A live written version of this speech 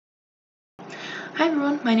Hi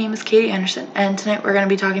everyone, my name is Katie Anderson, and tonight we're going to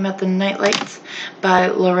be talking about the Nightlights by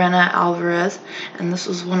Lorena Alvarez, and this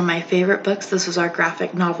was one of my favorite books. This was our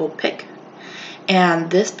graphic novel pick,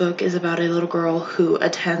 and this book is about a little girl who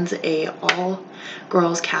attends a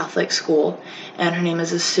all-girls Catholic school, and her name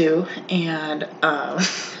is Sue, and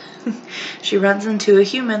she runs into a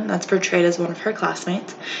human that's portrayed as one of her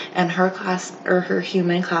classmates, and her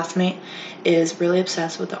human classmate is really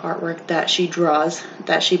obsessed with the artwork that she draws,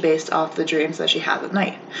 that she based off the dreams that she has at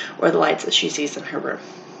night, or the lights that she sees in her room.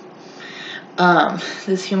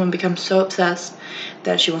 This human becomes so obsessed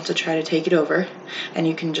that she wants to try to take it over, and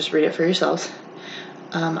you can just read it for yourselves.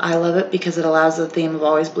 I love it because it allows the theme of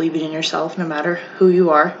always believing in yourself, no matter who you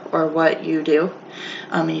are or what you do.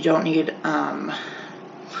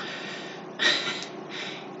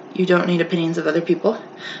 You don't need opinions of other people.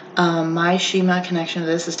 My Shima connection to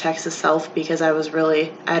this is Texas Self because I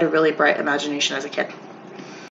had a really bright imagination as a kid.